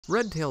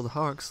Red-tailed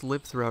hawks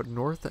live throughout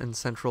North and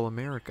Central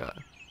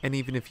America, and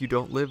even if you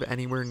don't live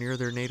anywhere near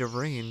their native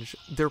range,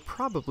 they're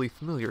probably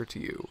familiar to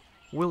you.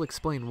 We'll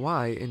explain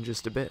why in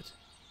just a bit.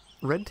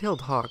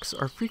 Red-tailed hawks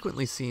are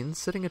frequently seen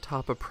sitting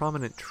atop a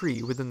prominent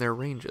tree within their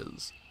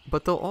ranges,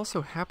 but they'll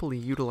also happily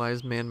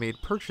utilize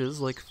man-made perches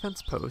like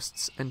fence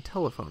posts and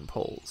telephone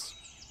poles.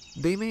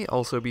 They may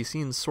also be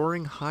seen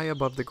soaring high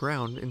above the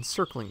ground in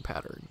circling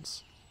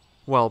patterns.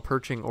 While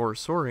perching or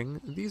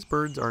soaring, these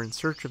birds are in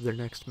search of their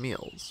next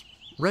meals.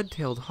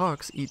 Red-tailed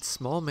hawks eat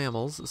small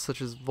mammals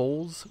such as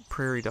voles,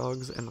 prairie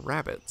dogs, and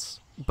rabbits,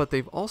 but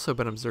they've also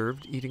been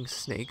observed eating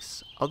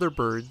snakes, other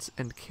birds,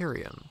 and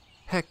carrion.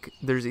 Heck,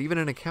 there's even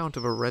an account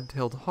of a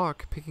red-tailed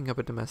hawk picking up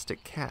a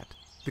domestic cat.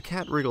 The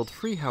cat wriggled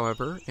free,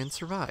 however, and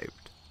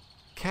survived.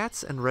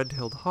 Cats and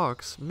red-tailed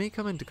hawks may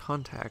come into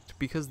contact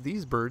because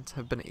these birds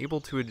have been able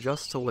to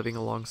adjust to living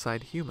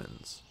alongside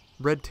humans.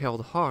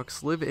 Red-tailed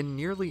hawks live in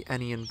nearly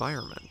any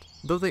environment,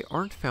 though they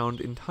aren't found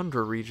in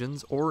tundra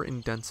regions or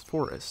in dense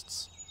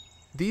forests.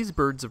 These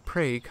birds of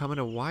prey come in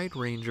a wide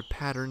range of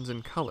patterns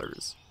and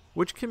colors,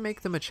 which can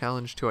make them a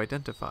challenge to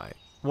identify.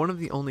 One of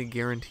the only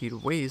guaranteed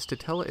ways to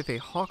tell if a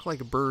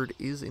hawk-like bird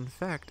is in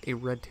fact a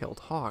red-tailed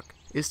hawk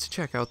is to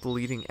check out the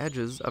leading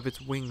edges of its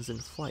wings in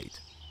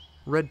flight.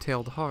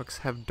 Red-tailed hawks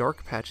have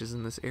dark patches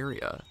in this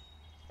area,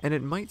 and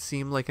it might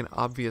seem like an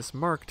obvious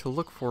mark to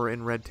look for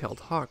in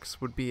red-tailed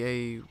hawks would be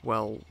a,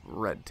 well,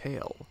 red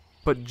tail.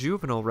 But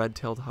juvenile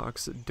red-tailed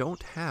hawks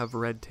don't have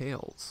red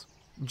tails.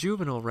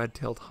 Juvenile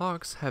red-tailed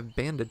hawks have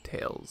banded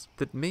tails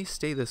that may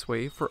stay this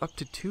way for up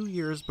to 2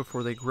 years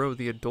before they grow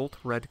the adult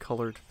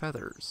red-colored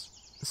feathers.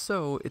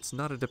 So it's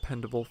not a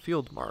dependable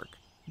field mark,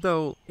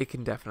 though it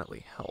can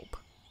definitely help.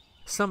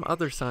 Some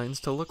other signs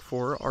to look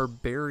for are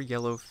bare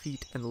yellow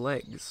feet and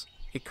legs,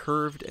 a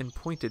curved and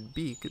pointed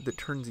beak that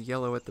turns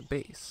yellow at the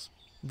base.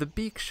 The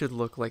beak should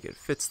look like it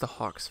fits the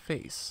hawk's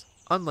face,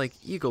 unlike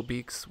eagle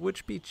beaks,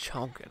 which be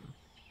chonkin'.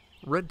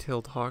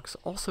 Red-tailed hawks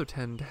also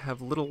tend to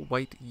have little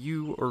white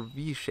U or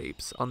V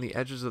shapes on the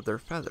edges of their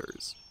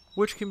feathers,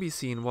 which can be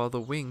seen while the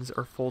wings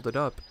are folded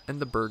up and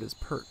the bird is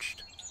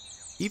perched.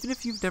 Even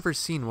if you've never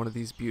seen one of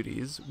these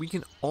beauties, we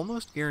can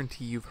almost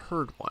guarantee you've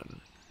heard one.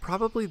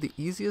 Probably the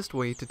easiest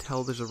way to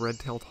tell there's a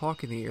red-tailed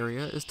hawk in the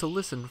area is to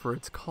listen for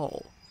its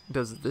call.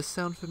 Does this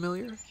sound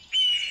familiar?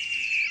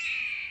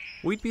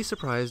 We'd be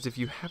surprised if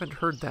you haven't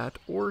heard that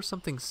or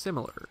something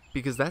similar,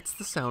 because that's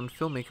the sound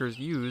filmmakers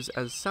use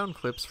as sound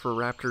clips for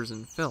raptors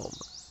in film,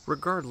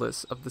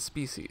 regardless of the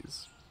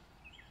species.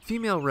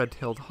 Female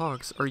red-tailed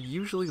hawks are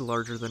usually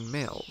larger than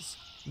males,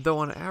 though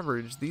on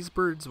average these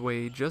birds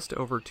weigh just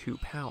over 2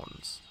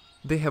 pounds.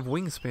 They have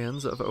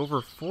wingspans of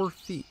over 4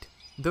 feet.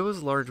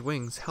 Those large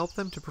wings help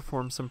them to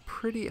perform some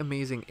pretty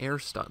amazing air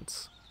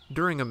stunts.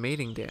 During a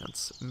mating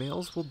dance,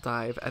 males will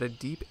dive at a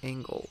deep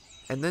angle,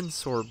 and then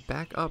soar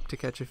back up to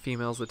catch a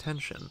female's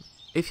attention.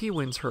 If he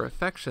wins her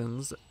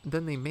affections,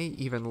 then they may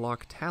even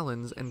lock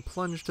talons and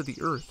plunge to the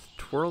earth,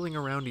 twirling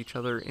around each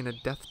other in a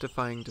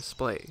death-defying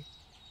display.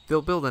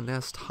 They'll build a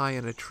nest high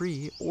in a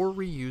tree or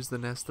reuse the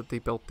nest that they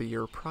built the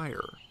year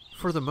prior.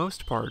 For the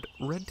most part,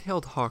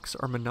 red-tailed hawks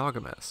are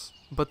monogamous,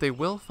 but they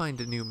will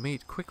find a new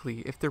mate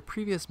quickly if their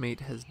previous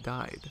mate has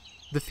died.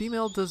 The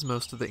female does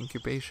most of the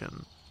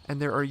incubation, and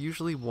there are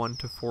usually 1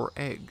 to 4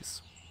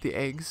 eggs. The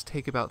eggs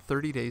take about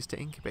 30 days to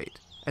incubate,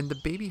 and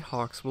the baby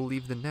hawks will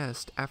leave the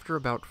nest after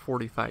about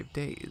 45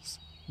 days,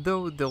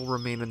 though they'll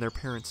remain in their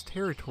parents'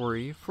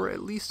 territory for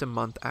at least a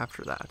month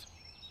after that.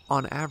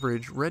 On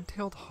average,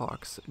 red-tailed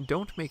hawks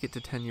don't make it to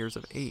 10 years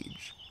of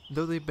age,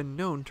 though they've been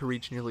known to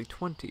reach nearly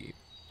 20,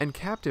 and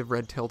captive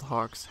red-tailed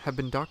hawks have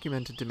been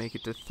documented to make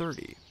it to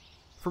 30.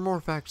 For more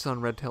facts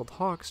on red-tailed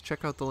hawks,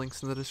 check out the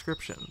links in the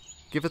description.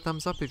 Give a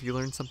thumbs up if you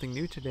learned something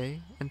new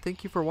today, and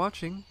thank you for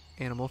watching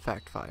Animal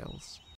Fact Files.